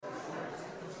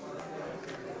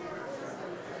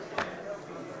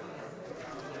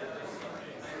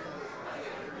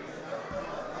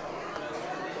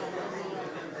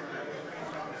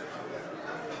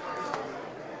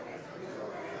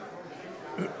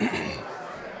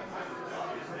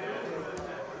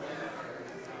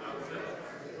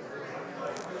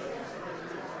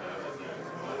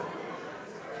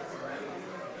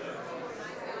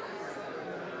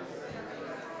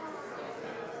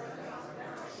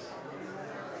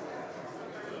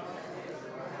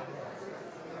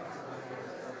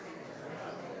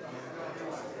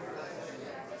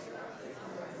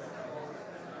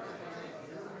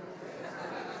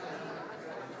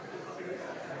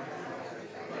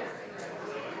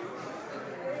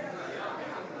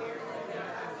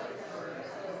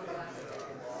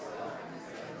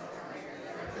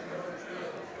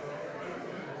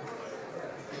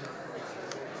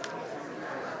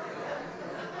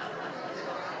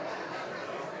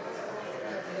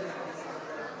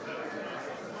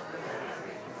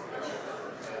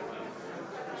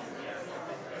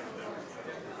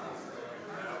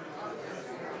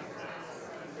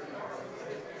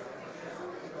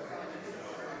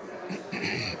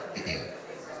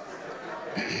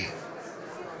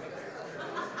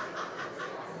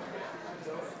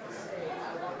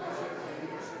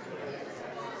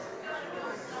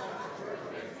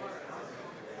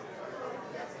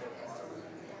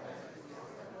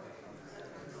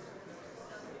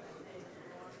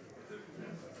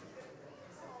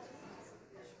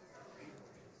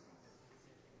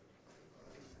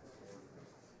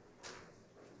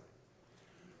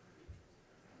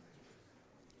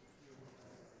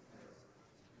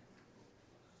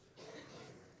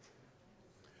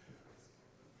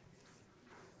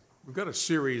We've got a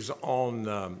series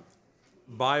on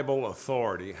Bible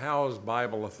authority. How is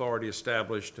Bible authority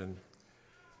established,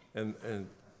 and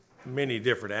many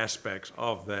different aspects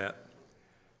of that.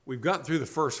 We've gotten through the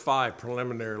first 5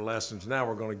 preliminary lessons. Now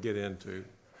we're going to get into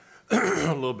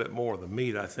a little bit more of the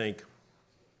meat, I think.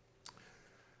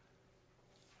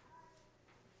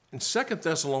 In 2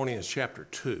 Thessalonians chapter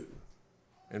 2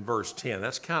 and verse 10,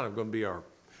 that's kind of going to be our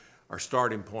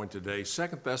starting point today. 2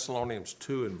 Thessalonians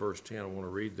 2 and verse 10, I want to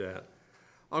read that.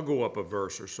 I'll go up a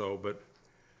verse or so, but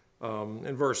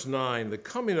in verse 9, the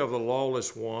coming of the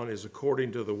lawless one is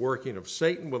according to the working of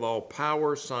Satan with all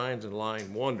power, signs, and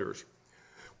lying wonders,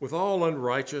 with all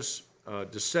unrighteous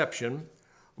deception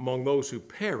among those who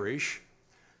perish,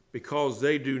 because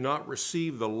they do not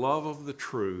receive the love of the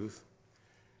truth,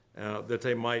 that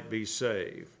they might be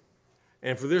saved.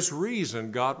 And for this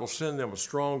reason, God will send them a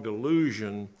strong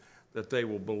delusion that they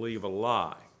will believe a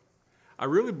lie. I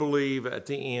really believe at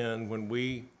the end, when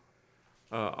we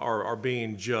are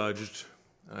being judged,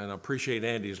 and I appreciate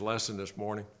Andy's lesson this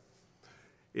morning,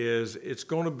 it's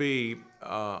going to be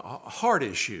heart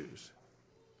issues.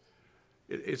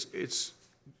 It's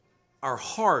our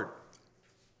heart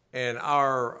and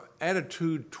our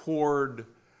attitude toward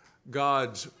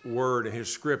God's word and his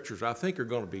scriptures, I think, are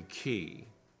going to be key.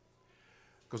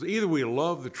 Because either we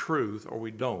love the truth or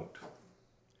we don't.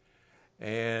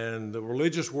 And the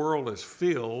religious world is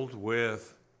filled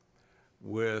with,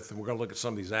 and we're going to look at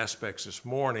some of these aspects this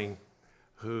morning,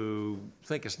 who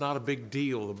think it's not a big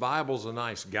deal. The Bible's a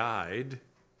nice guide,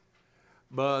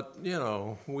 but, you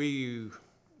know,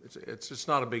 it's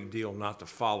not a big deal not to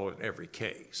follow it in every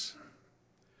case.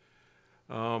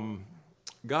 God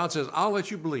says, I'll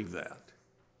let you believe that.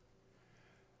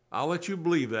 I'll let you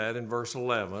believe that in verse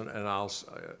 11, and I'll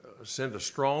send a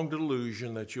strong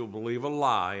delusion that you'll believe a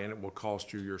lie, and it will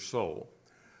cost you your soul.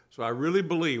 So I really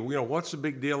believe, what's the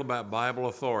big deal about Bible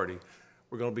authority?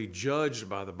 We're going to be judged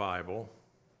by the Bible,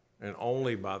 and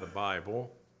only by the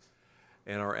Bible,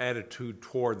 and our attitude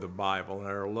toward the Bible and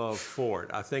our love for it.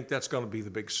 I think that's going to be the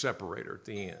big separator at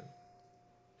the end.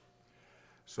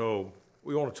 So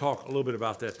we want to talk a little bit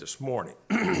about that this morning.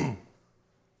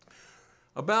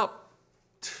 About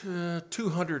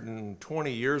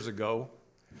 220 years ago,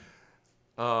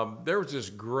 there was this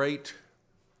great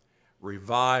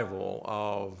revival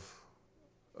of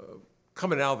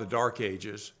coming out of the Dark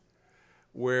Ages,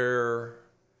 where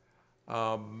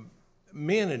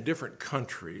men in different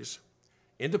countries,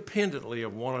 independently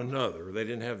of one another, they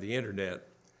didn't have the internet,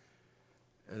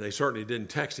 and they certainly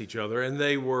didn't text each other, and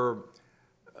they were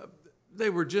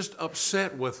just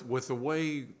upset with the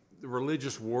way the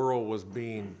religious world was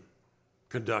being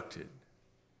conducted.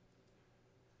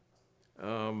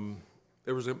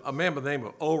 There was a man by the name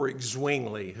of Ulrich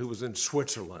Zwingli who was in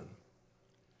Switzerland,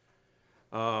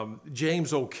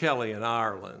 James O'Kelly in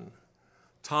Ireland,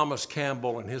 Thomas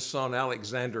Campbell and his son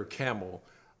Alexander Campbell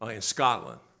in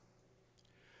Scotland,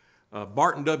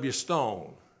 Barton W.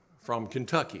 Stone from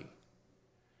Kentucky,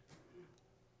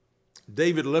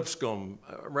 David Lipscomb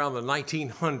around the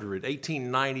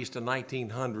 1890s to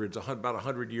 1900s, about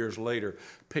 100 years later,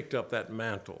 picked up that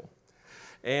mantle.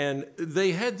 And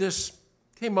they had this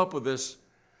came up with this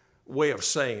way of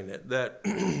saying it, that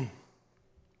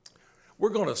we're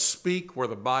going to speak where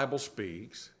the Bible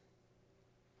speaks.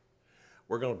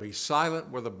 We're going to be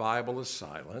silent where the Bible is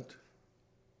silent.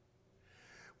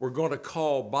 We're going to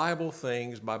call Bible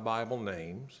things by Bible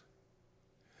names.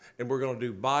 And we're going to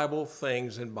do Bible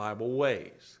things in Bible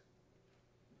ways.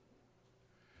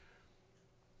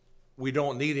 We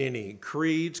don't need any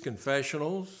creeds,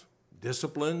 confessionals,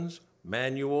 disciplines,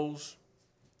 manuals,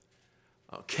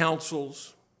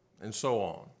 counsels, and so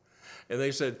on. And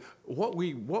they said, what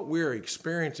we're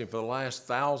experiencing for the last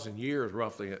 1,000 years,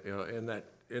 roughly, in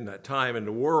that time in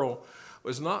the world,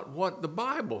 was not what the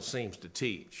Bible seems to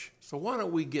teach. So why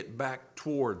don't we get back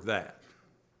toward that?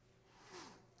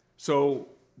 So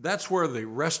that's where the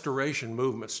Restoration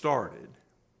movement started.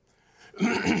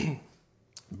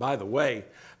 By the way,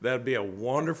 that'd be a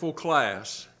wonderful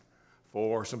class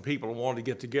for some people who want to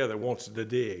get together, wants to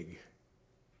dig.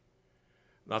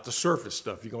 Not the surface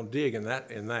stuff. You're going to dig in that.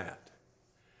 And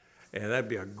that'd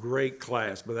be a great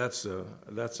class, but that's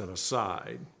an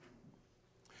aside.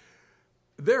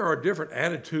 There are different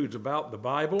attitudes about the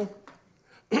Bible.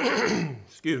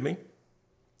 Excuse me.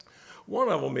 One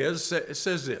of them it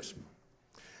says this: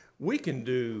 we can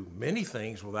do many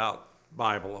things without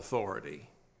Bible authority.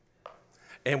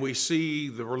 And we see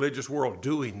the religious world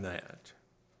doing that.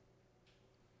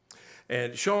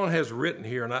 And Sean has written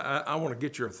here, and I want to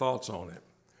get your thoughts on it.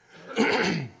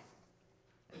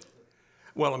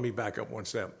 Well, let me back up one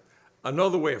step.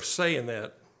 Another way of saying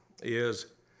that is,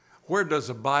 where does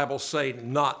the Bible say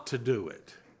not to do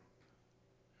it?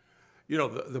 You know,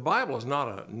 the Bible is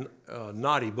not a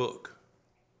naughty book.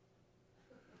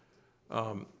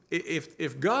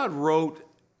 If God wrote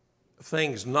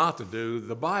things not to do,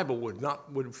 the Bible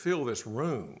would fill this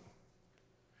room.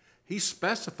 He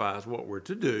specifies what we're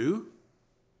to do,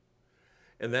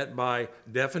 and that by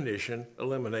definition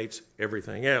eliminates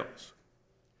everything else.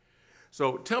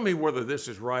 So tell me whether this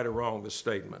is right or wrong, this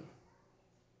statement.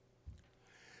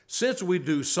 Since we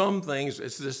do some things,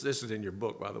 this is in your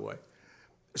book, by the way.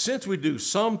 Since we do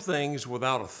some things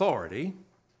without authority,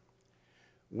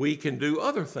 we can do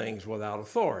other things without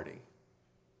authority.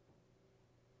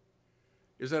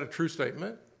 Is that a true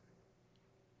statement?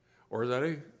 Or is that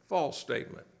a false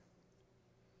statement?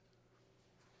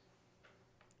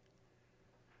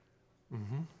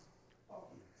 Mm-hmm.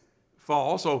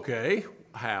 False, okay.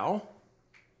 How?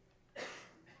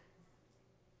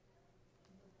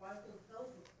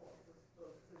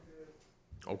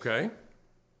 Okay.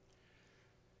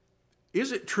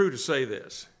 Is it true to say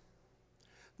this?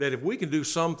 That if we can do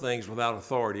some things without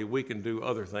authority, we can do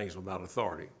other things without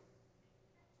authority?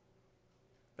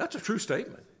 That's a true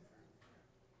statement.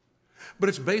 But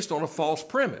it's based on a false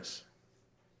premise.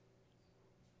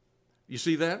 You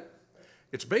see that?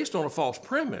 It's based on a false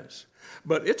premise.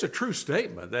 But it's a true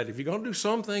statement that if you're going to do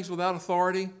some things without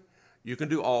authority, you can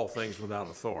do all things without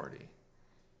authority.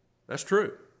 That's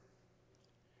true.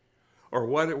 Or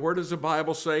where does the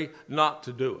Bible say not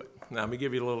to do it? Now, let me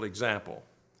give you a little example.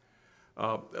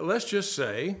 Let's just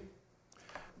say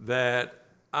that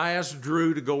I asked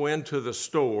Drew to go into the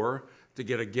store to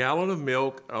get a gallon of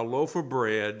milk, a loaf of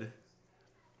bread,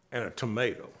 and a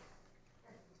tomato.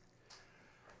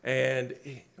 And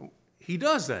he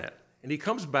does that. And he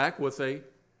comes back with a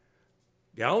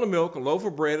gallon of milk, a loaf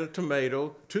of bread, a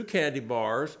tomato, 2 candy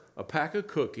bars, a pack of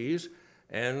cookies,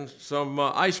 and some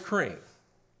ice cream.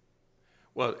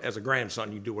 Well, as a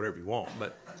grandson, you do whatever you want,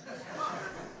 but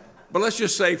let's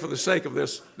just say, for the sake of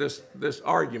this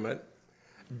argument,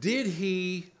 did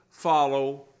he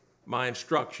follow my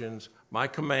instructions, my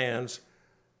commands?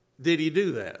 Did he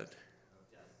do that?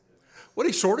 Well,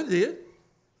 he sort of did.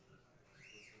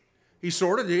 He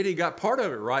sort of did. He got part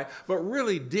of it right, but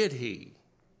really, did he?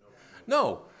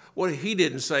 No. Well, he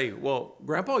didn't say, well,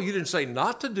 Grandpa, you didn't say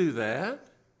not to do that.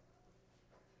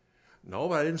 No,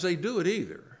 but I didn't say do it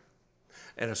either.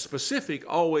 And a specific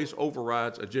always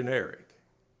overrides a generic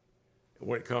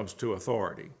when it comes to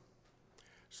authority.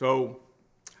 So,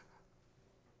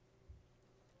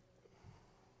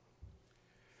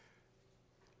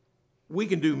 we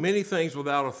can do many things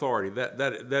without authority.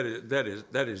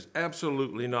 That is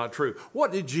absolutely not true.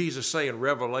 What did Jesus say in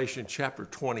Revelation chapter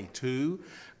 22,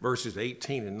 verses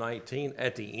 18 and 19,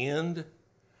 at the end,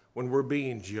 when we're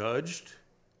being judged?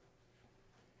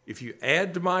 If you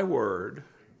add to my word,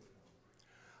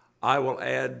 I will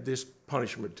add this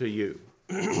punishment to you.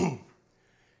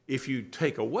 If you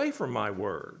take away from my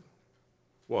word,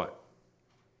 what?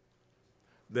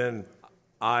 Then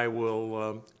I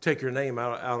will take your name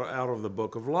out of the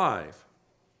book of life.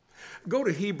 Go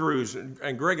to Hebrews,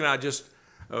 and Greg and I just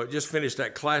finished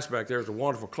that class back there. It was a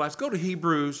wonderful class. Go to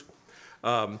Hebrews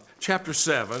chapter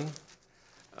 7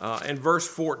 and verse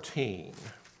 14.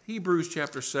 Hebrews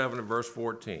chapter 7 and verse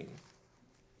 14.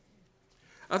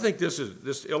 I think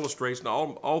this illustration,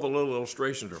 all the little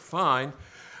illustrations are fine,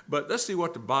 but let's see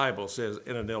what the Bible says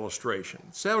in an illustration.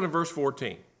 7 and verse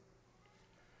 14.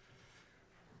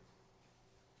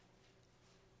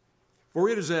 For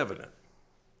it is evident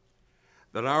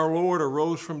that our Lord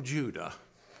arose from Judah,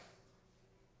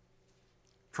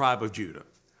 tribe of Judah,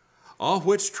 of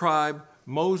which tribe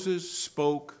Moses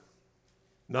spoke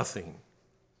nothing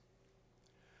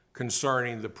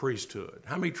concerning the priesthood.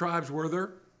 How many tribes were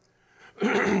there?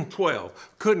 12.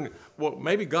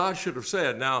 Maybe God should have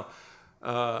said, now,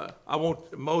 now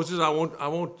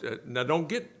don't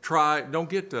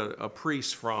get a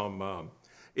priest from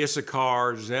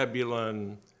Issachar,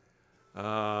 Zebulun,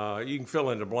 you can fill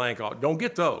in the blank. Don't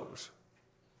get those.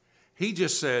 He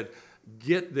just said,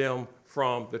 get them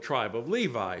from the tribe of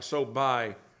Levi. So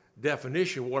by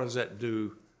definition, what does that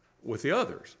do with the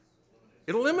others?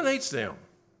 It eliminates them.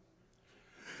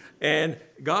 And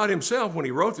God himself, when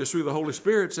he wrote this through the Holy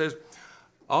Spirit, says,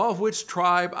 of which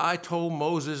tribe I told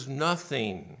Moses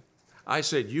nothing. I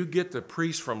said, you get the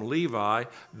priest from Levi,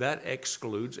 that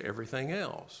excludes everything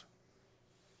else.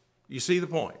 You see the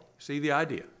point? See the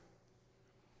idea?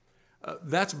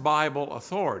 That's Bible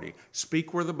authority.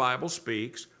 Speak where the Bible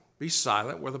speaks. Be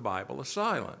silent where the Bible is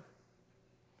silent.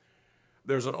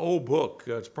 There's an old book.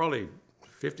 It's probably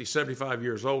 50, 75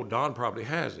 years old. Don probably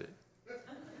has it.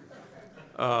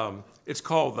 It's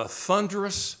called The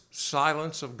Thunderous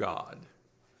Silence of God.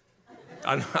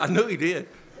 I knew he did.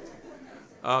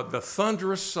 The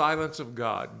Thunderous Silence of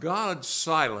God. God's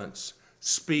silence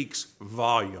speaks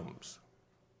volumes.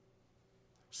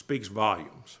 Speaks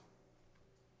volumes.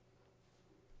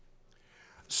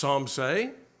 Some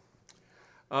say,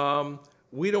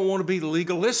 we don't want to be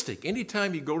legalistic.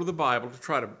 Anytime you go to the Bible to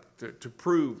try to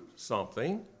prove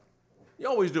something, you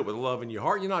always do it with love in your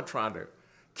heart. You're not trying to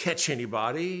catch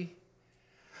anybody.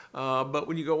 But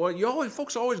when you go, well,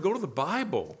 folks always go to the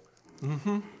Bible.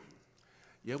 Mm-hmm.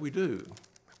 Yeah, we do.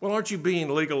 Well, aren't you being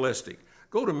legalistic?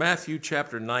 Go to Matthew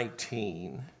chapter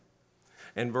 19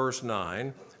 and verse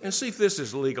 9 and see if this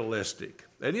is legalistic.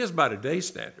 It is by today's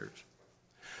standards.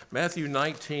 Matthew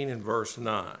 19 and verse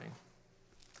 9.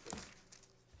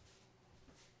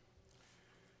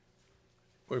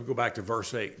 We'll go back to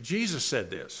verse 8. Jesus said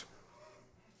this.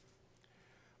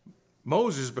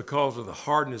 Moses, because of the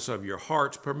hardness of your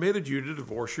hearts, permitted you to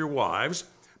divorce your wives,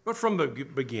 but from the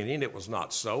beginning it was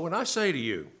not so. And I say to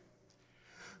you,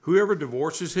 whoever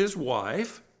divorces his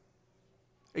wife,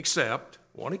 except,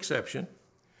 one exception,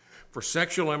 for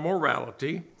sexual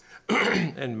immorality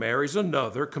and marries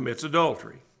another, commits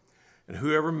adultery. And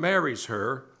whoever marries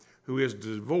her who is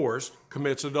divorced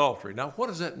commits adultery. Now, what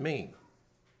does that mean?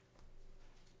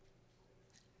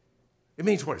 It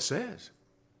means what it says.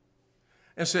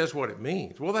 And says what it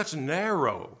means. Well, that's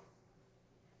narrow.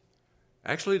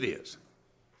 Actually, it is.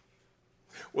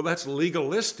 Well, that's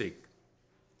legalistic.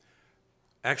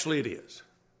 Actually, it is.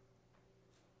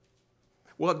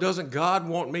 Well, doesn't God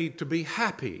want me to be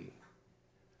happy?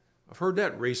 I've heard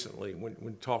that recently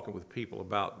when talking with people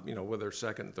about, with their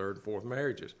second, third, fourth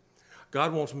marriages.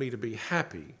 God wants me to be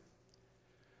happy.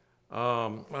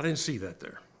 I didn't see that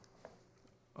there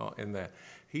in that.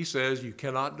 He says you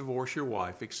cannot divorce your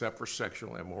wife except for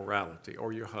sexual immorality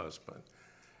or your husband.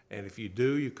 And if you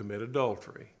do, you commit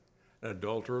adultery. And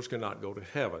adulterers cannot go to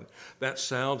heaven. That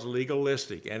sounds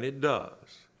legalistic, and it does.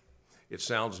 It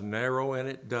sounds narrow, and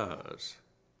it does.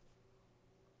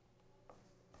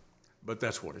 But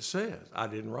that's what it says. I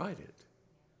didn't write it.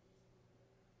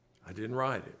 I didn't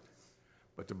write it.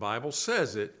 But the Bible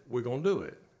says it, we're going to do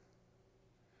it.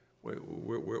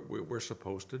 We're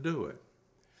supposed to do it.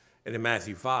 And in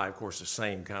Matthew 5, of course, the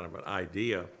same kind of an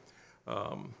idea.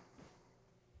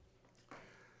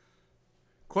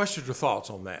 Questions or thoughts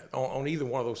on that, on either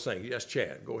one of those things? Yes,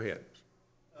 Chad, go ahead.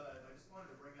 I just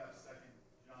wanted to bring up 2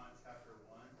 John chapter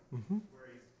 1, where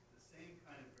he's the same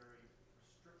kind of very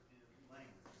restrictive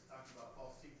language. He's talking about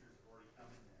false teachers who already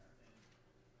come in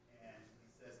there. And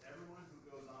he says, everyone who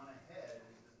goes on ahead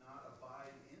and does not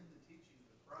abide in the teachings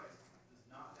of Christ does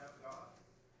not have God.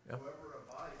 Yep. Whoever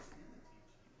abides in the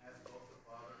teaching has both the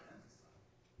Father and the Son.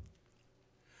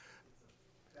 It's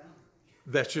a boundary.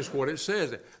 That's just what it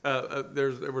says.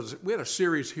 We had a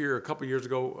series here a couple years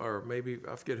ago, or maybe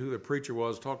I forget who the preacher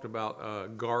was, talked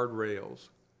about guardrails.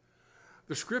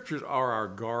 The scriptures are our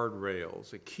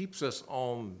guardrails. It keeps us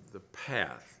on the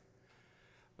path.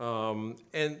 And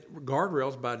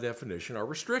guardrails, by definition, are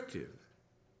restrictive.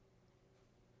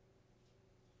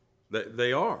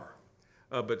 They are.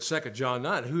 But 2 John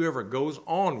 9, whoever goes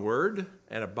onward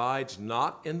and abides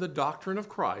not in the doctrine of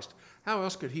Christ. How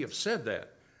else could he have said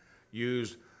that?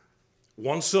 Used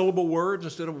one syllable words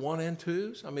instead of one and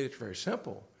twos? I mean, it's very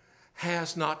simple.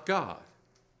 Has not God.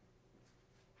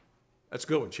 That's a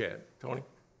good one, Chad. Tony?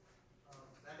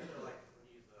 Back to like when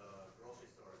you use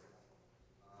grocery store example.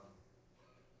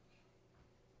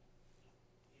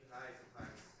 Even I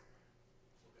sometimes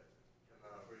can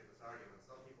agree with this argument.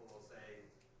 Some people will say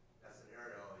that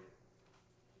scenario,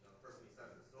 the person you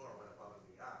sent to the store went above and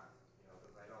beyond.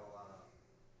 Because I know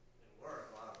in work,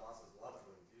 a lot of bosses love it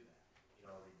when you do that.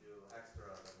 They do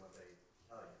extra than what they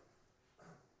tell you.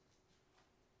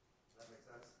 Does that make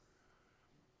sense?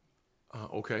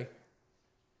 Okay.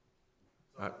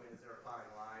 So, is there a fine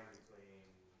line between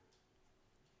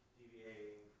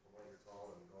deviating from what you're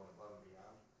told and going above and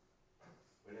beyond?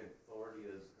 When authority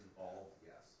is involved,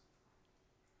 yes.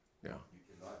 Yeah. You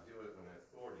cannot do it when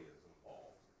authority is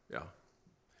involved. Yeah.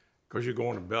 Because you're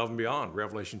going above and beyond,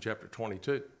 Revelation chapter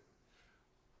 22.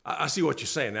 I see what you're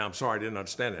saying now. I'm sorry I didn't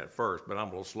understand that at first, but I'm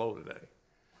a little slow today.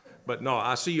 But no,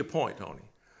 I see your point, Tony.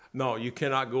 No, you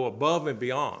cannot go above and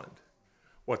beyond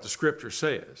what the Scripture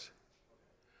says.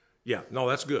 Yeah, no,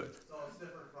 that's good. So it's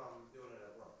different from doing it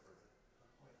at work, for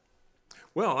example.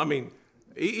 Well, I mean,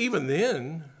 even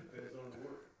then, Depends on the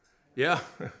work. yeah.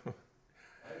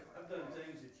 I've done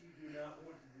things that you do not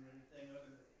want to do anything other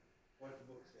than what the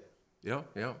book says. Yeah,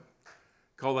 yeah.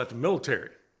 Call that the military.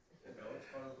 You know, it's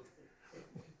part of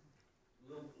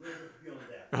the, little bit beyond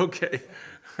that. Okay.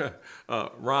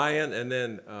 Ryan and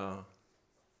then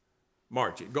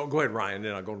Margie. Go ahead, Ryan,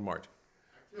 then I'll go to Margie.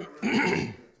 Touch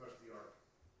the ark.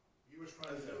 He was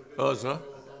trying to do a good Uzzah. job, go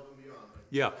above and beyond.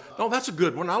 Yeah. No, that's a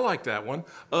good one. I like that one.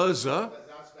 Uzzah.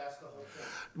 That's the whole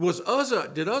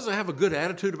point. Did Uzzah have a good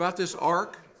attitude about this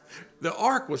ark? The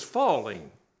ark was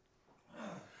falling.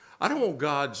 I don't want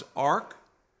God's ark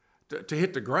to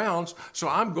hit the grounds, so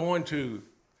I'm going to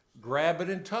grab it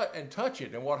and touch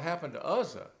it. And what happened to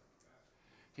Uzzah?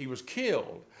 He was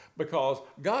killed because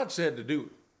God said to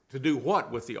do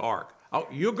what with the ark? Oh,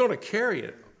 you're going to carry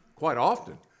it quite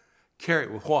often. Carry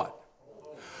it with what?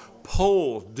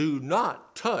 Poles. Do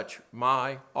not touch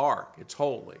my ark. It's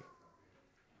holy.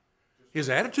 His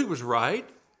attitude was right.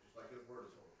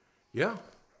 Yeah.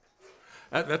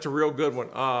 That's a real good one.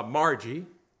 Margie.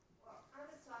 Well, I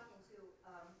was talking to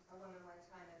a woman one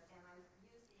time, and I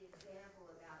used the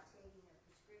example about taking a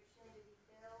prescription to be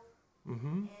filled.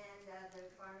 And the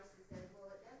pharmacist said,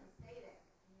 well, it doesn't say to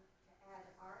add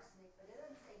arsenic, but it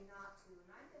doesn't say not to, and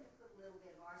I'm going to put a little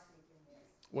bit of arsenic in this.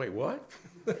 Wait, what?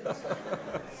 And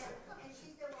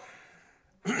she said, well,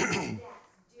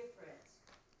 that's different.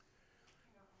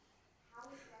 How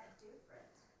is that different?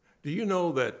 Do you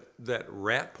know that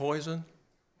rat poison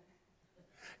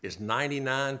is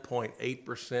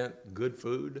 99.8% good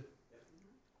food?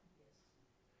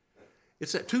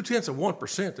 It's that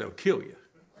 0.2% that'll kill you.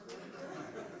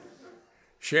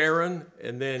 Sharon,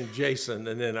 and then Jason,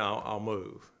 and then I'll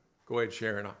move. Go ahead,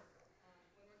 Sharon. When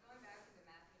we're going back into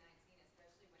Matthew 19,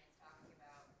 especially when it's talking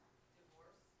about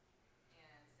divorce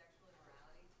and sexual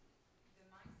immorality, the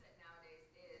mindset nowadays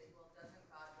is, well, doesn't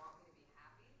God want me to be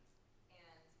happy?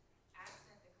 And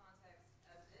absent the context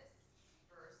of this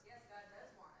verse, yes, God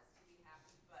does want us to be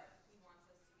happy, but he wants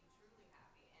us to be truly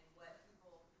happy. And what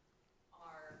people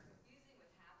are confusing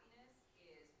with happiness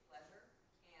is pleasure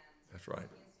and That's right.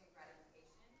 instant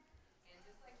gratification. And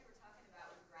just like you were talking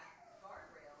about with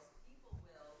guardrails, people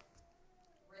will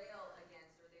rail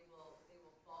against, or they will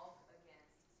balk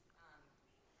against,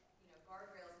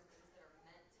 guardrails and things that are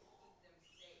meant to keep them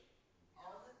safe.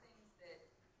 All the things that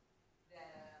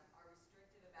are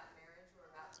restrictive about marriage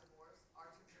or about divorce are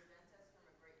to prevent us from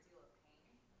a great deal of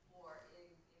pain, or in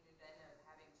the event of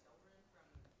having children, from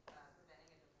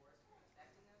preventing a divorce from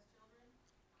affecting those children.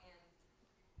 And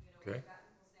Okay. we've got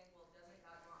people saying, well, doesn't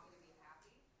God want me to be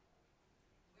happy?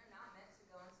 We're not meant to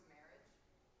go into marriage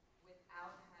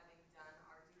without having done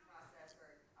our due process or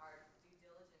our due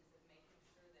diligence of making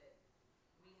sure that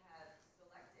we have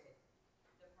selected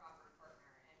the proper partner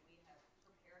and we have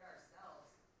prepared ourselves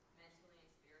mentally and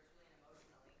spiritually and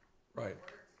emotionally Right. in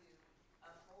order to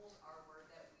uphold our word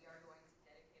that we are going to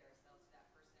dedicate ourselves to that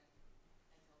person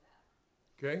until death.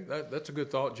 Okay, that's a good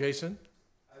thought. Jason?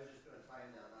 I was just going to tie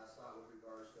in that last thought with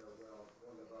regards to, well,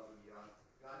 going above and beyond.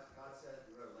 God said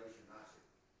in Revelation not to.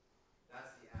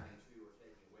 That's the adding to or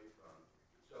taking away from.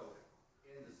 So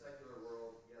in the secular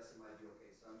world, yes, it might be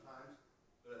okay sometimes,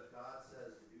 but if God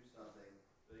says to do something,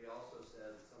 but he also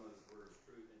says that some of his word is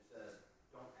truth and says,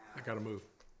 don't add, I got to move.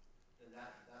 then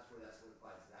that's where that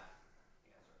solidifies that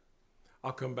answer.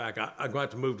 I'll come back. I'm going to have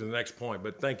to move to the next point,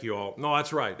 but thank you all. No,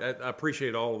 that's right. I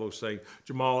appreciate all of those things.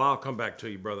 Jamal, I'll come back to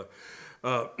you, brother.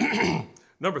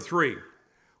 Number 3,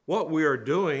 what we are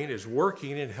doing is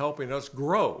working and helping us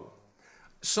grow.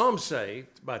 Some say,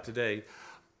 by today,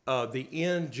 the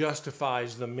end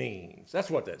justifies the means. That's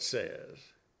what that says.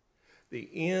 The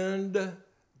end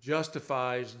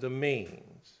justifies the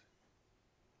means.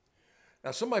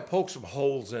 Now, somebody poked some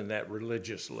holes in that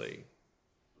religiously.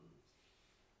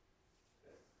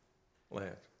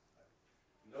 Lance.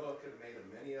 Noah could have made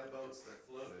many boats that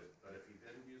floated, but if he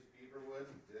didn't use beaver wood,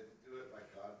 he didn't do it like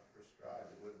God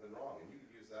prescribed, it would have been wrong. And you could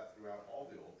use that throughout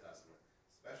all the Old Testament,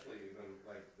 especially even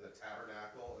like the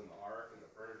tabernacle and the ark and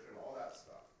the furniture and all that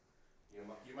stuff. You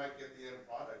might get the end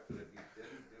product, but if you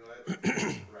didn't do it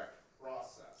in the correct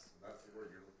process, that's the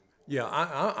word you're looking for. Yeah,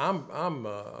 I'm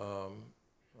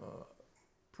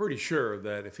pretty sure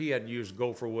that if he had used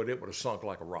gopher wood, it would have sunk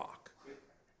like a rock.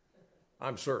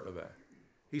 I'm certain of that.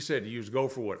 He said to use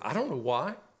gopher wood. I don't know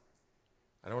why.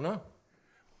 I don't know.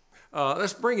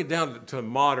 Let's bring it down to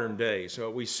modern day.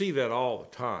 So we see that all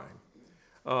the time.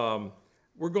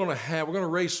 We're going to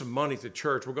raise some money at the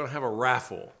church. We're going to have a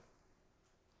raffle.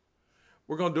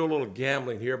 We're going to do a little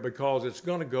gambling here because it's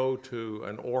going to go to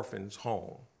an orphan's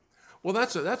home. Well,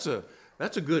 that's a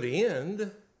good end.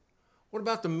 What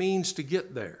about the means to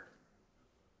get there?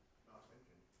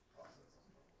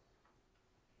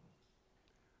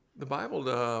 The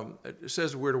Bible it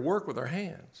says we're to work with our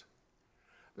hands.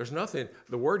 There's nothing,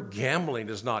 the word gambling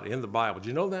is not in the Bible. Do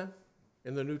you know that?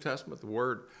 In the New Testament, the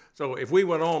word. So if we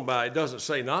went on by, it doesn't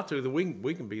say not to, then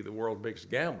we can be the world's biggest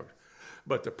gambler.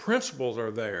 But the principles are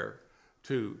there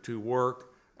to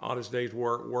work, honest day's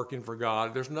work, working for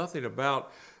God. There's nothing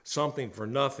about something for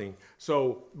nothing.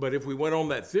 So, but if we went on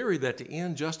that theory that the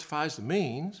end justifies the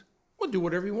means, we'll do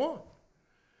whatever you want.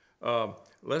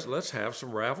 Let's have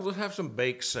some raffles. Let's have some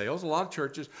bake sales. A lot of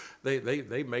churches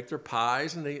they make their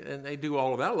pies and they do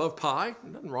all of that. I love pie.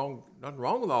 Nothing wrong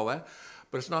with all that.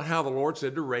 But it's not how the Lord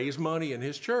said to raise money in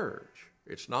His church.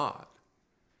 It's not.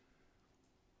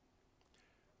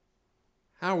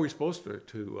 How are we supposed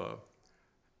to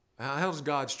how does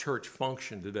God's church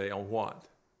function today on what?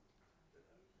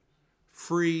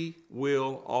 Free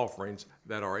will offerings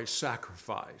that are a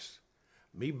sacrifice.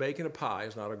 Me baking a pie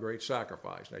is not a great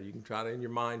sacrifice. Now, you can try to, in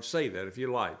your mind, say that if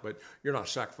you like, but you're not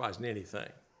sacrificing anything.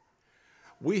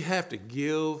 We have to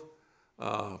give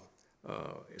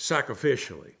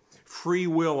sacrificially, free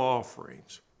will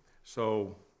offerings.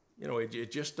 So,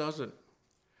 it just doesn't,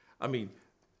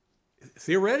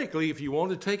 theoretically, if you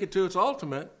want to take it to its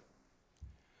ultimate,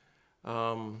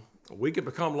 we could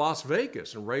become Las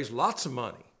Vegas and raise lots of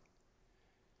money.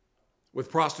 With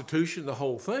prostitution, the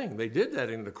whole thing. They did that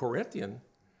in Corinth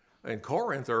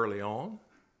early on.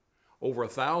 Over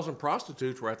 1,000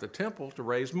 prostitutes were at the temple to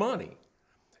raise money.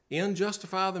 End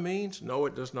justify the means? No,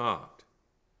 it does not.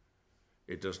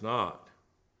 It does not.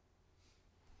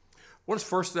 What does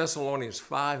 1 Thessalonians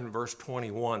 5 and verse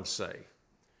 21 say?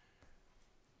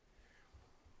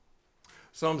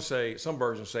 Some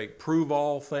versions say, prove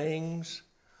all things,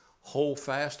 hold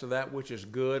fast to that which is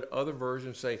good. Other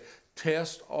versions say,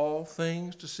 test all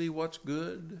things to see what's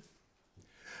good.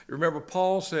 Remember,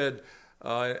 Paul said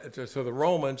to the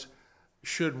Romans,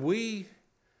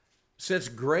 since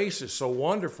grace is so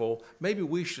wonderful, maybe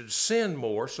we should sin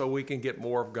more so we can get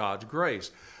more of God's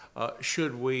grace.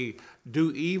 Should we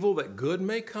do evil that good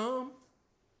may come?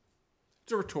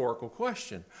 It's a rhetorical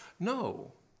question.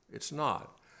 No, it's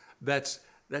not. That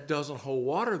doesn't hold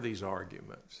water, these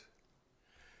arguments.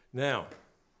 Now,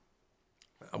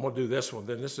 I'm going to do this one,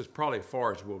 then this is probably as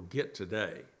far as we'll get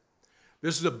today.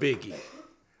 This is a biggie.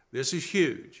 This is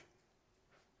huge,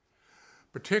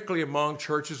 particularly among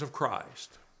churches of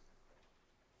Christ.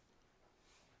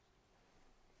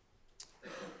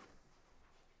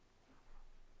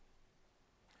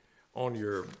 On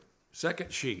your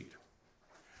second sheet,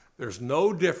 there's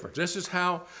no difference. This is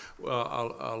how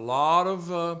a lot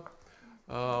of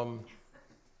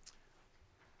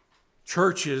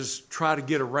churches try to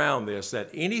get around this, that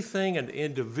anything an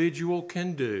individual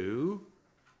can do,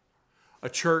 a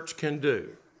church can do.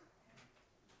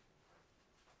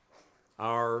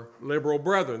 Our liberal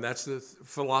brethren, that's the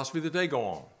philosophy that they go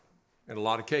on in a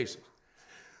lot of cases.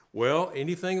 Well,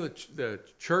 anything that the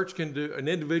church can do, an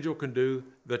individual can do,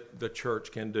 the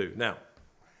church can do. Now,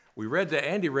 we read that,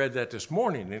 Andy read that this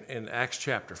morning in Acts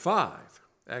chapter 5.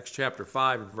 Acts chapter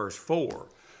 5 and verse 4.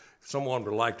 If someone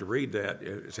would like to read that,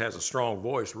 it has a strong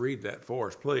voice, read that for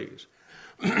us, please.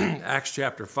 Acts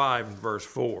chapter 5 and verse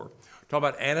 4. Talk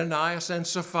about Ananias and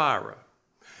Sapphira.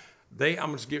 They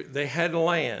had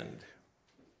land.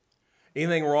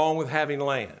 Anything wrong with having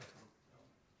land?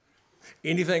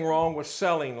 Anything wrong with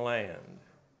selling land?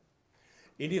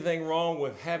 Anything wrong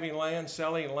with having land,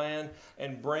 selling land,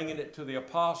 and bringing it to the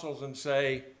apostles and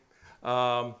say,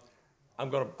 I'm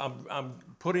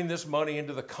putting this money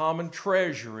into the common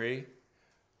treasury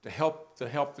to help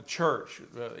the church,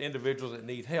 the individuals that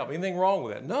need help. Anything wrong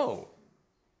with that? No.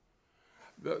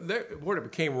 What it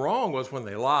became wrong was when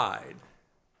they lied.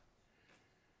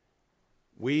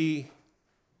 We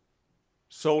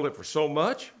sold it for so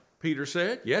much, Peter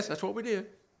said. Yes, that's what we did.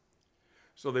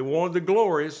 So they wanted the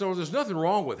glory. So there's nothing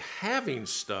wrong with having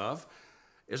stuff.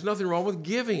 There's nothing wrong with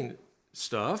giving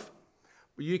stuff.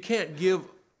 But you can't give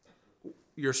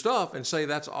your stuff and say,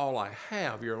 that's all I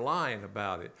have. You're lying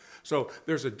about it. So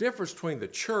there's a difference between the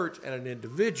church and an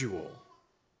individual.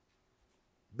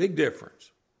 Big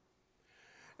difference.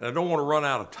 And I don't want to run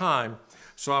out of time,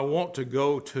 so I want to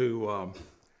go to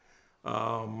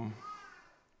 1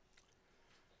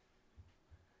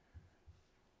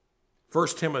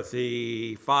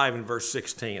 Timothy 5 and verse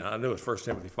 16. I knew it was 1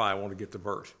 Timothy 5. I want to get the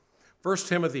verse. 1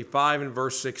 Timothy 5 and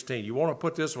verse 16. You want to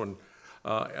put this one,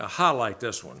 highlight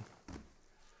this one.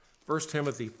 1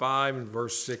 Timothy 5 and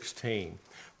verse 16.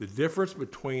 The difference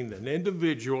between an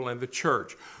individual and the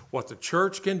church. What the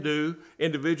church can do,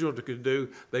 individual can do,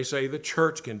 they say the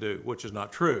church can do, which is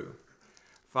not true.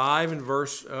 5 and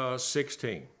verse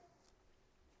 16.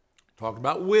 Talk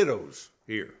about widows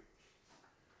here.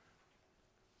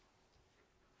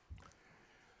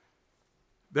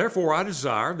 Therefore, I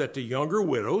desire that the younger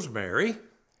widows marry,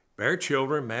 bear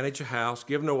children, manage a house,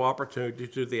 give no opportunity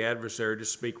to the adversary to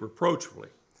speak reproachfully.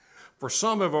 For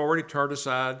some have already turned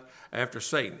aside after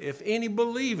Satan. If any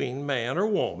believing man or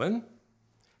woman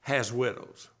has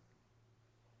widows,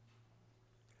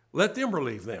 let them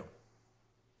relieve them.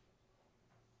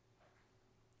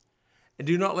 And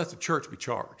do not let the church be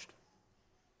charged,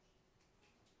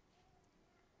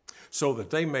 so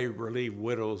that they may relieve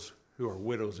widows who are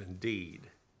widows indeed,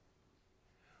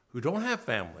 who don't have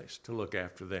families to look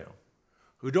after them,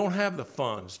 who don't have the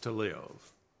funds to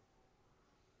live.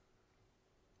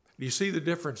 Do you see the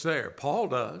difference there? Paul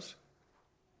does.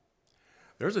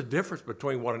 There's a difference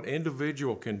between what an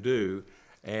individual can do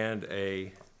and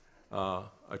a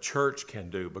church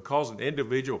can do. Because an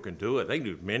individual can do it, they can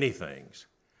do many things.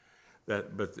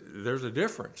 But there's a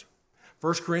difference.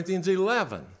 1 Corinthians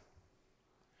 11.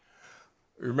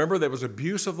 Remember, there was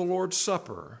abuse of the Lord's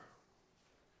Supper.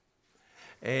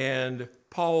 And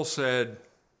Paul said,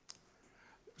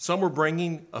 some were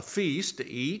bringing a feast to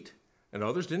eat, and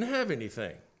others didn't have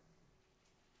anything.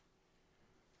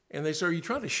 And they said, are you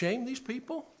trying to shame these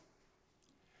people?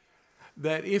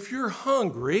 That if you're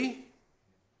hungry,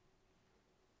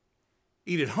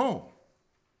 eat at home.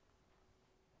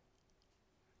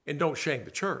 And don't shame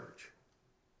the church.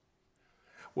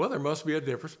 Well, there must be a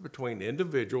difference between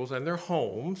individuals and their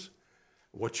homes,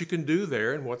 what you can do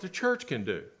there and what the church can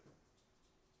do.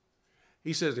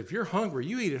 He says, if you're hungry,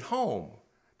 you eat at home.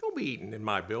 Don't be eating in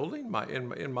my building,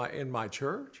 in my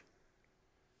church.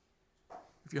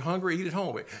 If you're hungry, eat at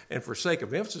home. And for sake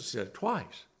of emphasis, he said it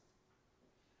twice.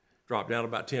 Dropped down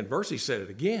about 10 verses, he said it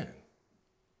again.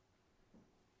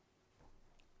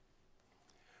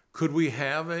 Could we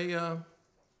have a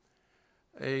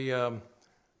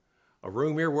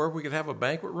room here where we could have a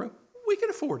banquet room? We can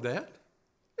afford that.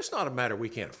 It's not a matter we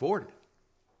can't afford it.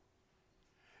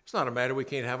 It's not a matter we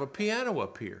can't have a piano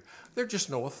up here. There's just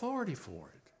no authority for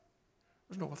it.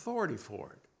 There's no authority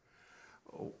for it.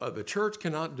 The church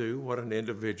cannot do what an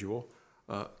individual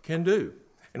can do.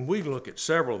 And we look at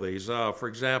several of these. For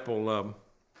example,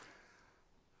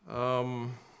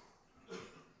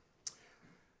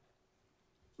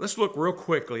 let's look real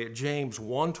quickly at James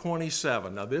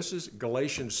 1:27. Now, this is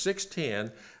Galatians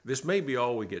 6:10. This may be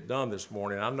all we get done this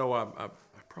morning. I know I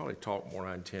probably talked more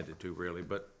than I intended to, really,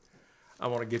 but I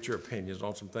want to get your opinions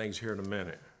on some things here in a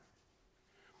minute.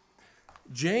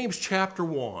 James chapter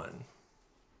 1.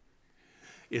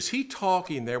 Is he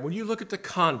talking there? When you look at the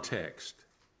context,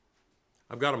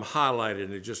 I've got them highlighted,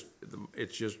 and it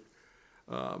just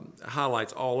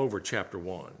highlights all over chapter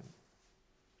 1.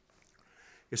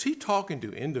 Is he talking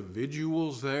to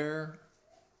individuals there?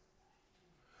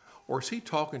 Or is he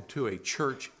talking to a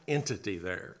church entity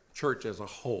there, church as a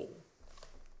whole?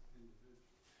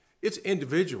 It's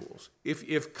individuals,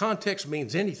 if context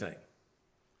means anything.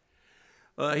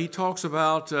 He talks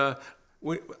about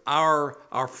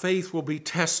our faith will be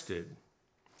tested.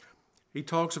 He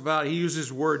talks about, he uses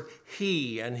the word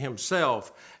he and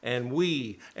himself and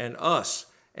we and us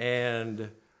and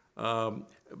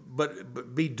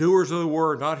but be doers of the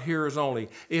word, not hearers only.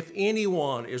 If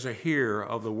anyone is a hearer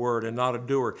of the word and not a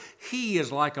doer, he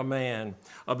is like a man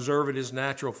observing his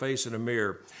natural face in a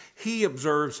mirror. He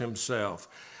observes himself,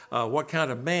 what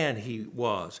kind of man he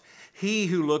was. He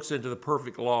who looks into the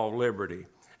perfect law of liberty,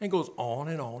 and goes on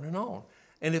and on and on.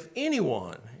 And if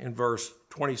anyone, in verse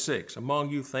 26, among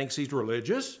you thinks he's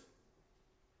religious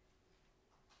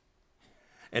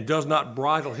and does not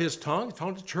bridle his tongue,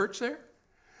 talking to the church there,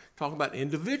 talking about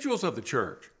individuals of the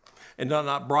church, and does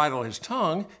not bridle his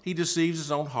tongue, he deceives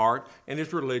his own heart, and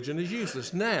his religion is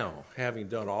useless. Now, having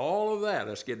done all of that,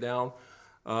 let's get down,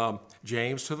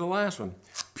 James, to the last one.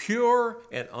 Pure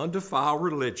and undefiled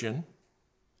religion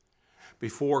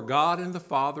before God and the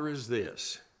Father is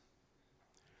this: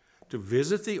 to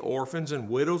visit the orphans and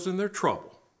widows in their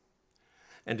trouble,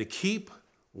 and to keep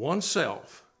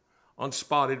oneself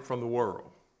unspotted from the world.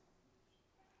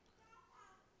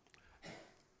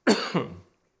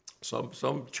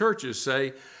 Some churches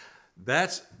say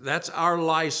that's our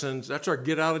license, that's our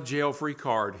get out of jail free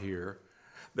card here,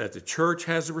 that the church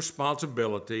has a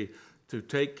responsibility to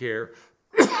take care,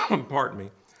 pardon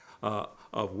me,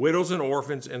 of widows and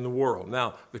orphans in the world.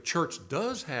 Now, the church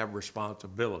does have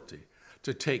responsibility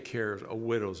to take care of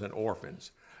widows and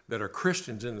orphans that are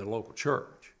Christians in the local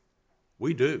church.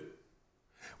 We do.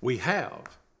 We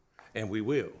have, and we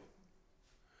will.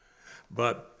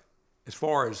 But as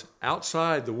far as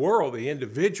outside the world, the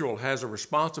individual has a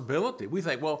responsibility. We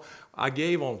think, well, I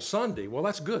gave on Sunday. Well,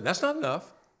 that's good. That's not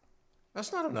enough.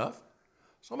 That's not enough.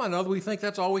 Somehow or another, we think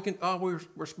that's all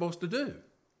we're supposed to do.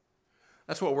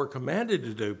 That's what we're commanded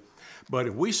to do. But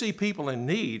if we see people in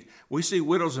need, we see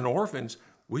widows and orphans,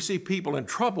 we see people in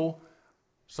trouble,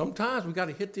 sometimes we got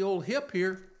to hit the old hip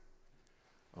here.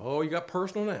 Oh, you got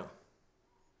personal now.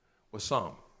 With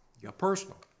some. You got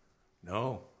personal.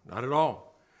 No, not at all.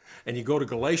 And you go to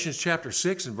Galatians chapter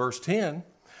 6 and verse 10,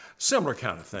 similar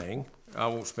kind of thing. I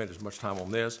won't spend as much time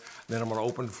on this. Then I'm going to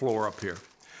open the floor up here.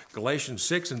 Galatians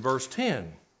 6 and verse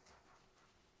 10.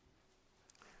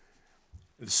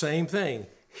 The same thing.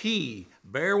 He,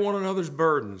 bear one another's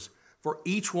burdens, for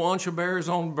each one shall bear his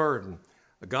own burden.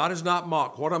 God is not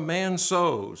mocked. What a man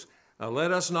sows,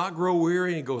 let us not grow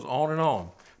weary. And he goes on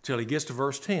till he gets to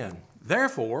verse 10.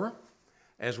 Therefore,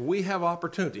 as we have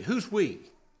opportunity, who's we?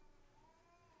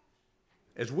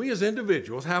 As we as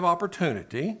individuals have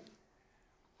opportunity,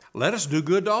 let us do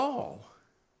good to all,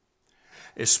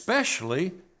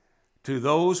 especially to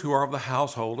those who are of the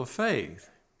household of faith.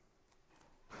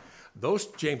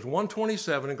 James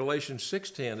 1:27 and Galatians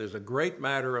 6:10 is a great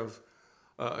matter of,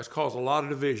 it's caused a lot of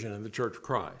division in the Church of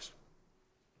Christ.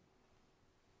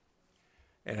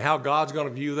 And how God's going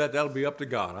to view that, that'll be up to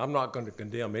God. I'm not going to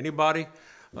condemn anybody.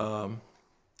 I'm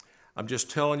just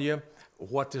telling you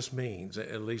what this means,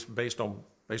 at least based on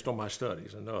my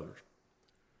studies and others.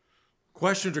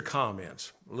 Questions or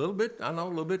comments? A little bit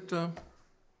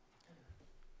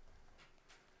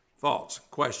thoughts,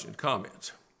 questions,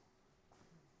 comments.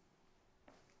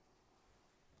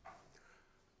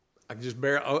 I can just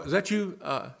bear, is that you,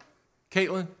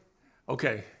 Caitlin?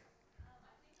 Okay.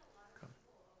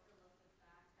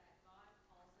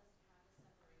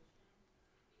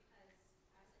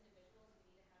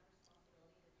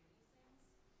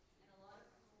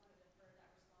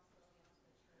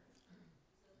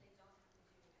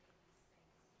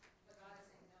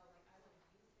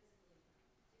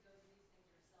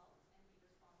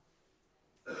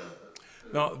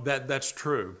 No, that's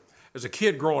true. As a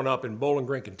kid growing up in Bowling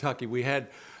Green, Kentucky,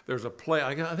 there's a play,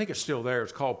 I think it's still there,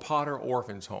 it's called Potter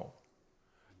Orphans Home.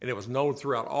 And it was known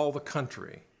throughout all the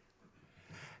country.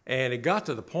 And it got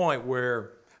to the point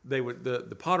where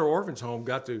the Potter Orphans Home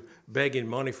got to begging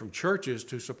money from churches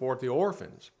to support the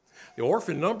orphans. The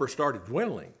orphan number started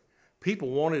dwindling.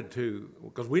 People wanted to,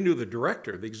 because we knew the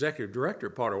executive director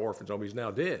of Potter Orphans Home, he's now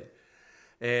dead.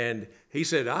 And he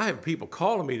said, I have people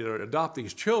calling me to adopt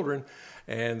these children,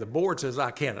 and the board says I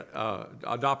can't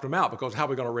adopt them out because how are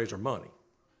we going to raise our money?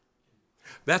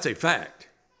 That's a fact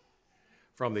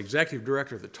from the executive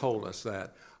director that told us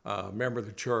that, a member of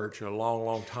the church a long,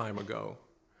 long time ago.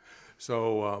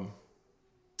 So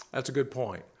that's a good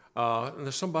point.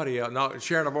 There's somebody else. Now,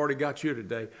 Sharon, I've already got you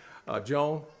today.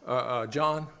 John?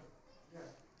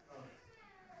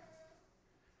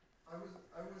 I was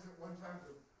at one time,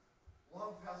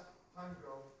 long past time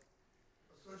ago,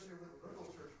 associated with the Liberal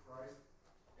Church of Christ,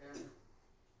 and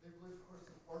they believe, of course,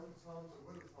 in orphans' homes and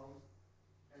widows' homes.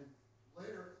 And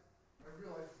later, I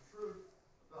realized the truth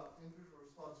about individual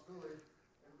responsibility,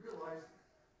 and realized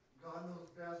God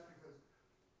knows best, because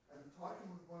I'm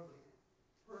talking with one of the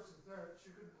persons there,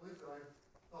 she couldn't believe that I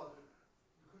thought that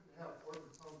you couldn't have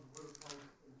orphans' homes and widows'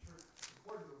 homes in the church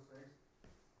supported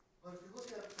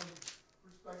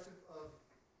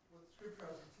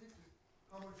scripture actually teaches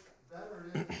how much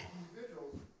better it is if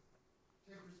individuals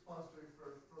take responsibility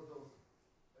for those.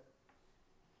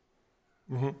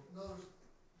 Mm-hmm. In other words,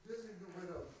 visiting the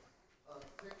widows,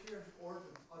 take care of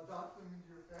orphans, adopt them into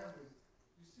your families.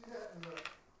 You see that in the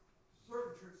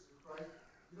certain churches of Christ.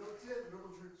 You don't see it in the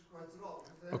little churches of Christ at all.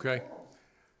 Because they have Okay. homes.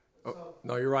 Oh, And so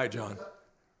no, you're right, John. there's that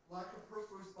lack of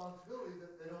personal responsibility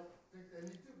that they don't think they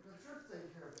need to because the church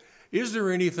taking care of it. Is there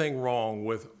anything wrong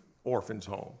with orphans'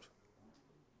 homes?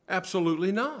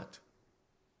 Absolutely not.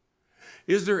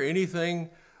 Is there anything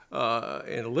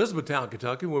in Elizabethtown,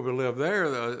 Kentucky, where we live there,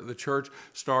 the church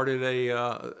started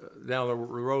down the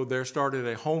road there, started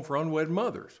a home for unwed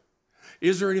mothers.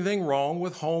 Is there anything wrong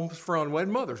with homes for unwed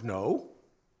mothers? No.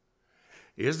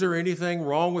 Is there anything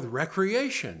wrong with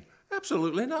recreation?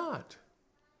 Absolutely not.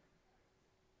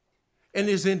 And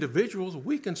as individuals,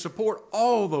 we can support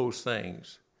all those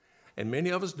things, and many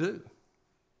of us do.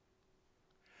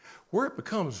 Where it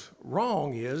becomes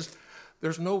wrong is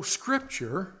there's no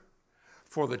scripture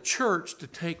for the church to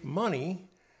take money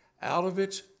out of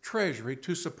its treasury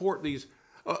to support these.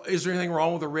 Is there anything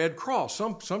wrong with the Red Cross?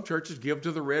 Some churches give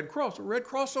to the Red Cross. The Red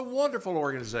Cross is a wonderful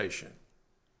organization.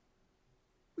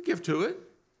 We give to it.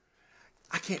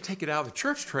 I can't take it out of the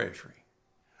church treasury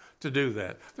to do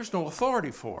that. There's no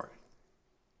authority for it.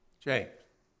 James.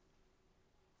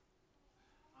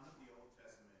 Under the Old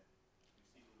Testament, you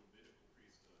see the Levitical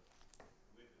priesthood.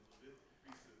 With the Levitical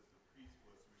priesthood, the priest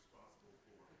was responsible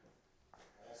for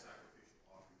all sacrificial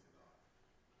offering to God.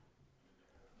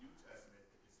 In the New Testament,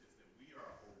 it says that we are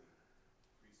a holy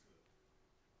priesthood.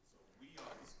 So we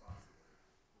are responsible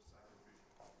for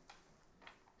sacrificial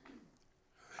offerings.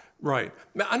 Right.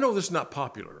 Now, I know this is not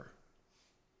popular.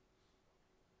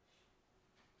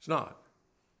 It's not.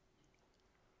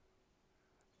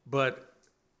 But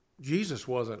Jesus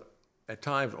wasn't at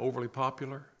times overly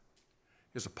popular.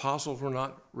 His apostles were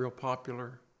not real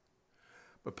popular.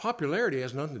 But popularity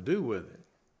has nothing to do with it.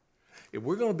 If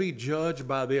we're going to be judged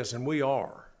by this, and we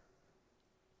are,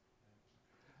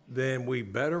 then we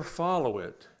better follow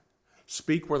it.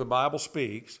 Speak where the Bible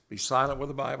speaks, be silent where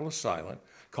the Bible is silent,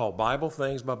 call Bible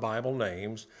things by Bible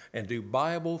names, and do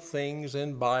Bible things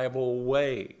in Bible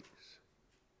ways.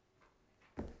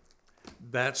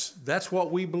 That's what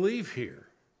we believe here.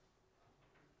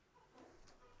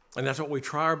 And that's what we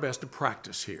try our best to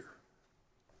practice here.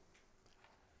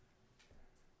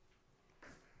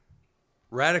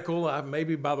 Radical,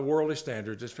 maybe by the worldly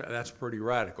standards, that's pretty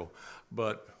radical,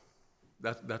 but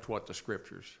that's what the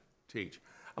scriptures teach.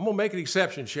 I'm going to make an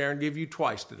exception, Sharon, give you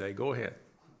twice today. Go ahead.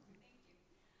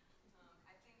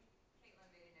 I think Caitlin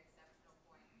made an exceptional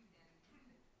point,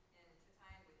 and to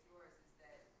tie in with yours is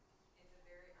that it's a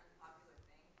very unpopular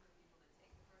thing for people to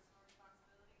take the personal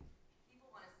responsibility.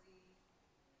 People want to see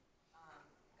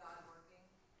God working,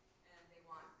 and they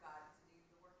want God to do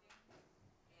the working.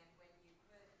 And when you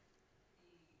put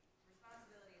the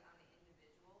responsibility on the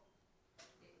individual,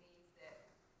 it means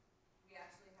that we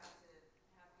actually have to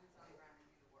have boots on the ground and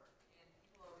do the work. And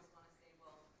people always want to say,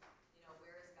 well,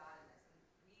 where is God in this?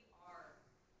 And we are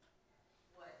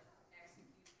what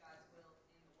executes God's will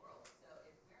in the world. So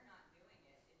if we're not doing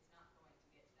it, it's not going to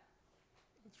get done.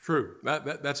 It's true.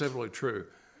 That's absolutely true.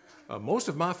 Most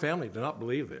of my family do not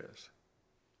believe this.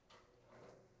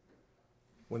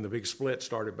 When the big split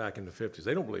started back in the 50s,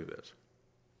 they don't believe this.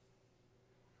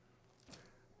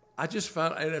 I just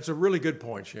found, and it's a really good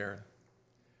point, Sharon.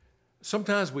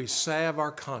 Sometimes we salve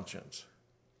our conscience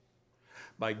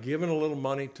by giving a little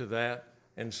money to that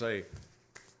and say,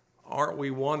 aren't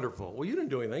we wonderful? Well, you didn't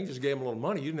do anything. You just gave them a little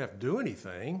money. You didn't have to do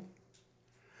anything.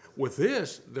 With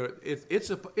this,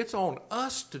 it's on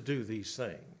us to do these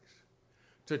things,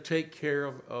 to take care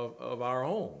of our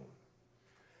own.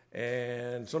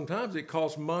 And sometimes it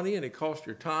costs money and it costs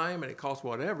your time and it costs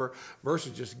whatever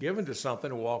versus just giving to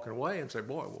something and walking away and say,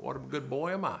 boy, what a good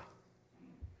boy am I.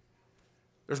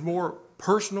 There's more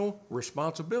personal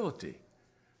responsibility.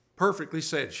 Perfectly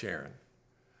said, Sharon.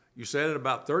 You said it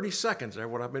about 30 seconds there,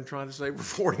 what I've been trying to say for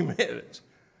 40 minutes.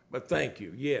 But thank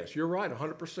you. Yes, you're right,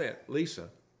 100%. Lisa. If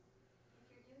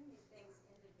you're doing these things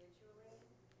individually,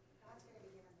 God's going to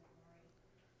be given the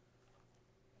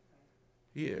glory.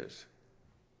 He is.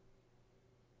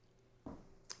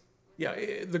 Yeah,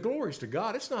 the glory's to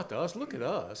God. It's not to us. Look at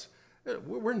us.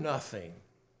 We're nothing.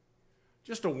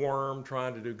 Just a worm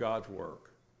trying to do God's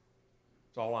work.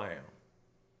 That's all I am.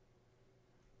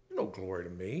 There's no glory to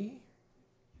me.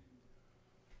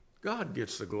 God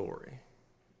gets the glory.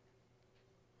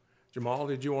 Jamal,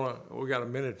 we got a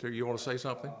minute here. You want to say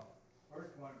something?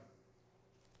 First one,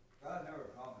 God never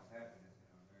promised happiness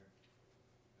in our marriage.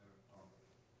 Never promised.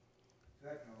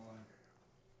 Second one,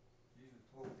 Jesus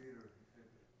told Peter,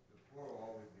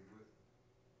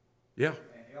 Yeah.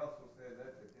 And he also said,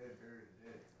 let the dead bury the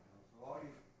dead. So all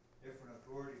these different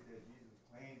authorities that Jesus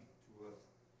claimed to us,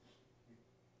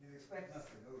 he's expecting us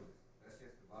to know this. That's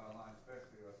just the bottom line,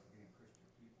 especially us being Christian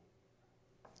people.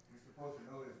 We're supposed to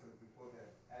know this because we're supposed to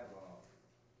have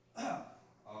authority.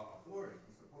 Not authority,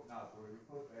 we're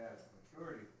supposed to have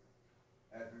maturity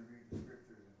as we read the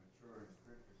scriptures and mature in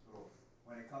scripture. So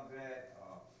when it comes to that,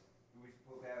 we're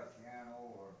supposed to have a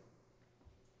piano, or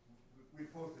we're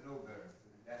supposed to know better.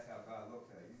 That's how God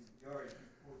looks at it. You're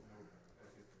supposed to know better.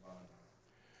 That's just the bottom line.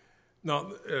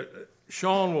 Now,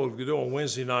 Sean will do on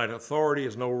Wednesday night. Authority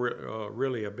is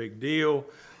really a big deal.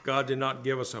 God did not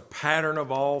give us a pattern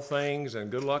of all things,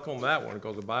 and good luck on that one,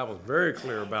 because the Bible is very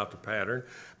clear about the pattern,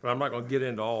 but I'm not going to get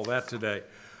into all that today.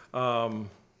 We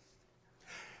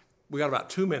got about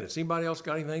 2 minutes. Anybody else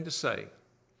got anything to say?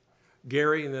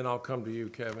 Gary, and then I'll come to you,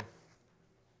 Kevin.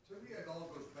 To me, it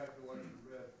all goes back to what you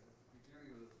read at the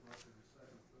beginning of this lesson in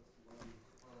Second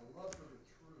Thessalonians, about a love for the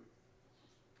truth.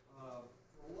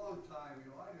 For a long time,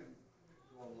 I didn't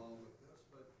go along with this,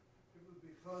 but it was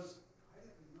because I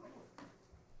didn't know it.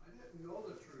 I didn't know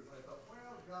the truth. I thought,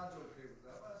 well, God's okay with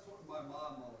that. That's what my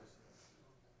mom always said.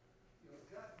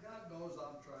 God knows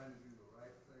I'm trying to do the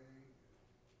right thing,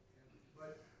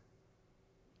 but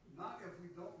not if we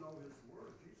don't know His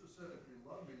word. Jesus said, if you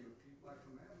love me, you'll keep my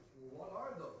commandments. Well, what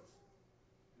are those?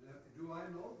 And do I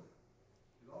know them?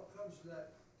 It all comes to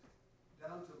that,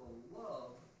 down to the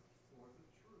love for the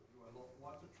truth. Do I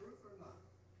want the truth or not?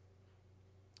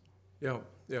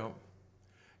 Yeah.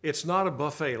 It's not a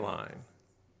buffet line.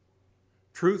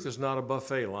 Truth is not a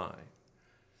buffet line.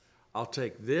 I'll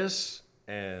take this,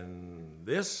 and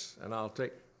I'll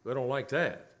take, they don't like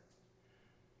that.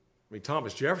 I mean,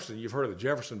 Thomas Jefferson, you've heard of the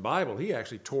Jefferson Bible. He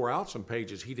actually tore out some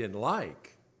pages he didn't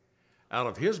like out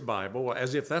of his Bible,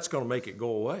 as if that's going to make it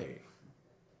go away.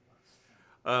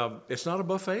 It's not a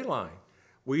buffet line.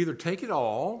 We either take it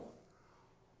all,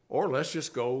 or let's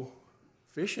just go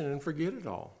fishing and forget it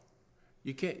all.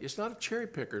 You can't. It's not a cherry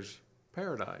picker's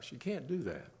paradise. You can't do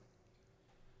that.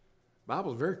 The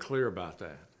Bible's very clear about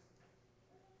that.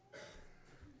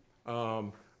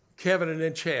 Kevin, and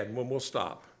then Chad, and when we'll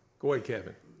stop. Go ahead,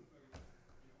 Kevin.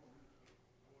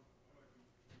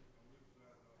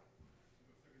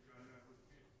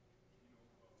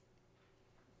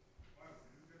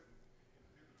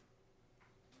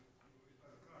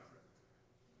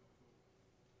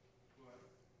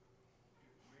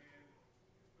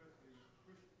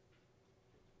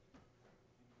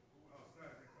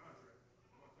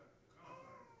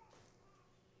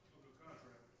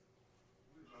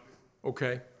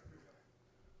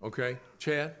 Okay.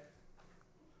 Chad?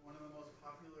 One of the most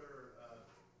popular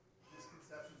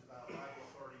misconceptions about Bible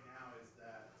authority now is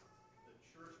that the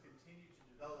church continued to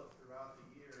develop throughout the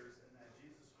years, and that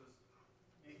Jesus was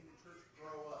making the church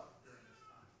grow up during this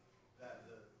time. That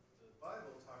the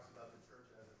Bible talks about the church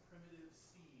as a primitive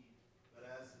seed, but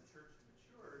as the church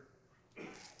matured,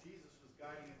 Jesus was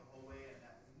guiding it the whole way, and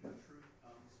that new truth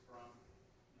comes from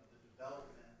the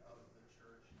development of the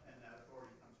church, and that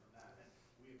authority comes from that. And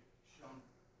we've shown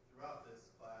throughout this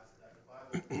class that the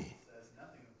Bible says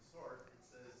nothing of the sort. It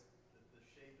says that the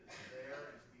shape is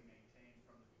there and to be maintained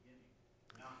from the beginning,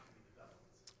 not to be developed.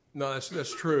 No,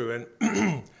 that's true. And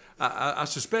I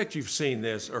suspect you've seen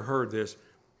this or heard this.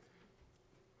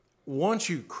 Once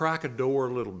you crack a door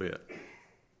a little bit,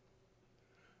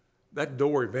 that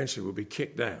door eventually will be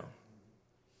kicked down.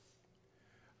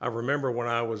 I remember when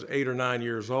I was 8 or 9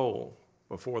 years old,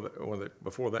 before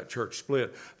that church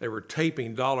split, they were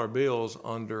taping dollar bills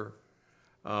under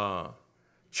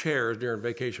chairs during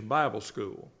Vacation Bible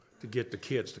School to get the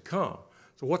kids to come.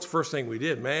 So what's the first thing we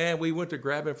did? Man, we went to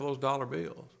grabbing for those dollar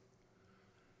bills.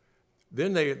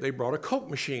 Then they brought a Coke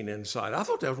machine inside. I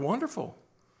thought that was wonderful.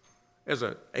 As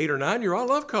an 8 or 9 year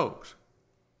old, I love Cokes.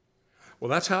 Well,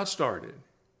 that's how it started.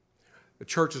 The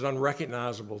church is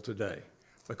unrecognizable today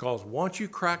because once you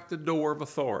crack the door of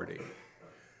authority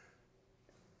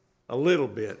a little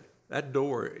bit, that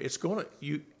door,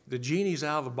 the genie's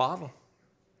out of the bottle.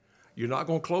 You're not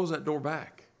going to close that door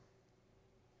back.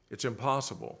 It's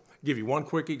impossible. I'll give you one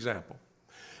quick example.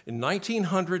 In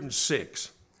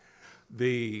 1906,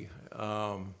 the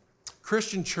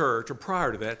Christian church, or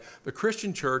prior to that, the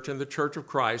Christian church and the Church of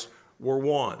Christ were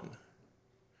one.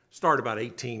 Started about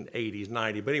 1880s,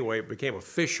 90, but anyway, it became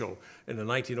official in the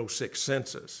 1906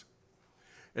 census.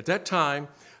 At that time,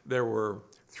 there were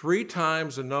 4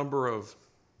 times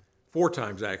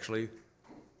actually,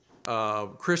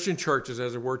 Christian churches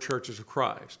as there were churches of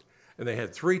Christ. And they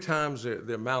had 3 times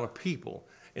the amount of people.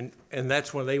 And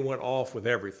that's when they went off with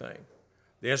everything.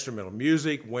 The instrumental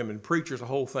music, women preachers, the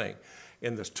whole thing.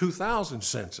 In this 2000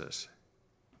 census,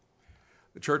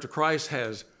 The Church of Christ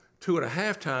has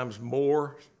 2.5 times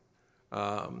more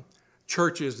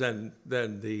churches than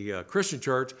the Christian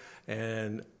church,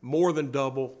 and more than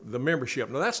double the membership.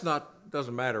 Now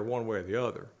doesn't matter one way or the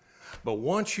other, but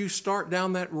once you start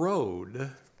down that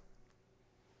road,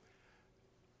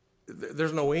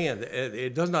 there's no end.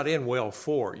 It does not end well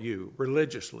for you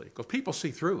religiously, because people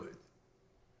see through it.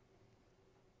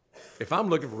 If I'm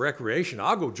looking for recreation,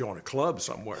 I'll go join a club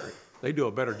somewhere. They do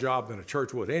a better job than a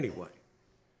church would anyway.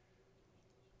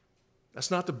 That's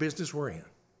not the business we're in.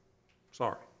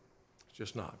 Sorry. It's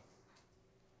just not.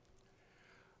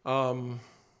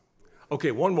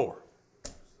 Okay, one more.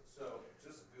 So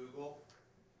just Google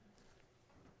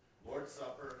Lord's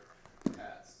Supper,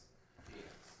 pets,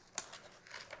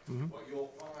 Phoenix. What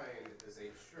you'll find is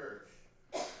a church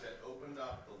that opened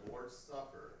up the Lord's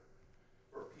Supper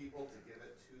for people to give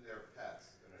it to their pets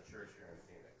in a church here in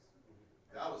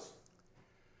Phoenix.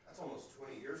 That's almost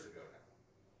 20 years ago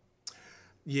now.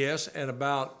 Yes, and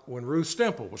about when Ruth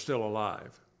Stemple was still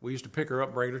alive, we used to pick her up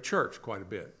and bring her to church quite a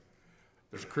bit.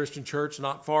 There's a Christian church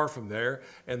not far from there,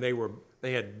 and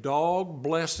they had dog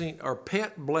blessing or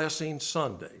pet blessing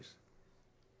Sundays.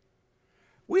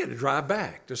 We had to drive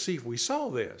back to see if we saw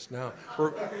this. Now,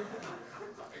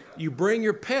 you bring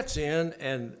your pets in,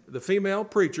 and the female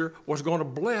preacher was going to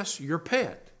bless your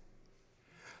pet.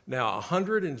 Now,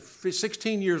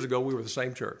 116 years ago, we were the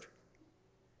same church.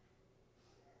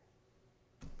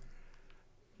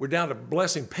 We're down to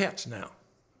blessing pets now.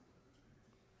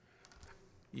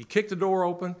 You kick the door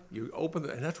open, you open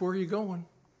it, and that's where you're going.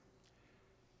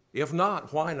 If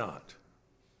not, why not?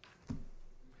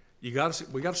 We got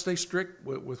to stay strict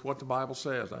with what the Bible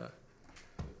says. Why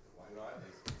not?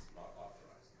 It's not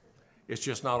authorized. It's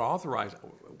just not authorized.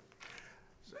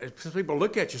 People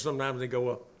look at you sometimes and they go,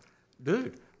 well,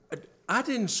 dude, I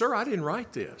didn't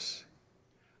write this.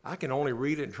 I can only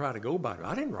read it and try to go by it.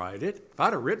 I didn't write it. If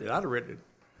I'd have written it, I'd have written it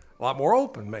a lot more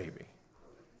open, maybe.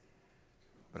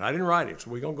 But I didn't write it,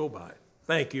 so we're going to go by it.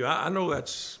 Thank you. I know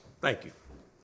thank you.